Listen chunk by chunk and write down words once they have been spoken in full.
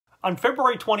On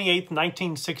February 28,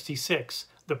 1966,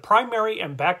 the primary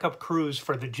and backup crews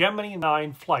for the Gemini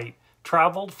 9 flight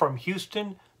traveled from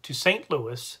Houston to St.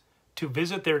 Louis to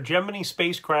visit their Gemini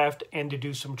spacecraft and to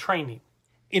do some training.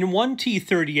 In one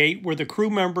T-38 were the crew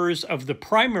members of the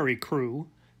primary crew,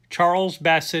 Charles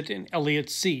Bassett and Elliott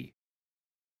C.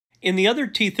 In the other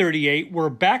T-38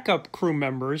 were backup crew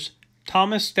members,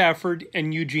 Thomas Stafford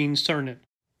and Eugene Cernan.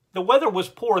 The weather was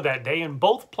poor that day, and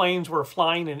both planes were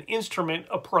flying an instrument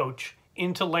approach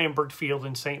into Lambert Field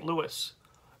in St. Louis.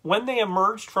 When they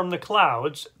emerged from the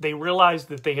clouds, they realized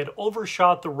that they had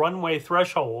overshot the runway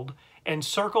threshold and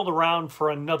circled around for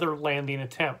another landing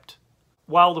attempt.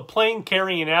 While the plane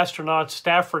carrying astronauts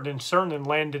Stafford and Cernan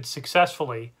landed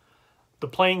successfully, the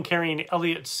plane carrying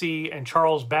Elliott C. and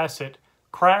Charles Bassett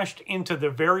crashed into the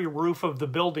very roof of the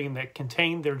building that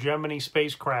contained their Gemini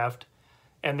spacecraft,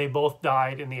 and they both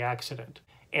died in the accident.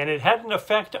 And it had an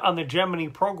effect on the Gemini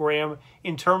program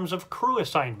in terms of crew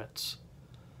assignments.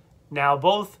 Now,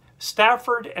 both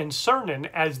Stafford and Cernan,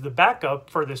 as the backup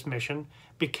for this mission,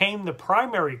 became the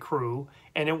primary crew,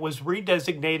 and it was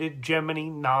redesignated Gemini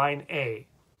 9A.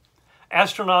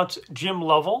 Astronauts Jim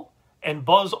Lovell and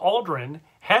Buzz Aldrin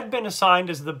had been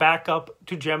assigned as the backup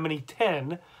to Gemini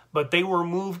 10, but they were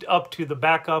moved up to the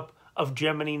backup of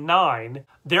Gemini 9.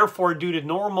 Therefore, due to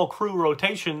normal crew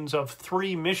rotations of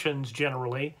 3 missions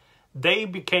generally, they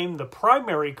became the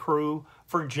primary crew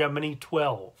for Gemini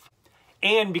 12.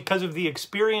 And because of the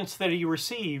experience that he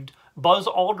received, Buzz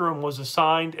Aldrin was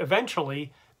assigned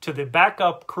eventually to the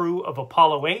backup crew of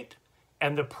Apollo 8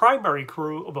 and the primary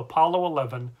crew of Apollo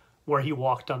 11, where he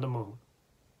walked on the moon.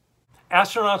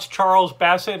 Astronauts Charles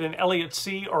Bassett and Elliott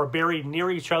C. are buried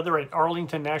near each other at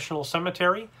Arlington National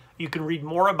Cemetery. You can read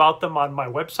more about them on my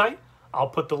website. I'll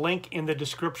put the link in the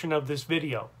description of this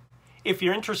video. If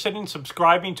you're interested in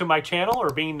subscribing to my channel or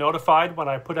being notified when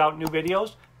I put out new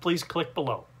videos, please click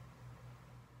below.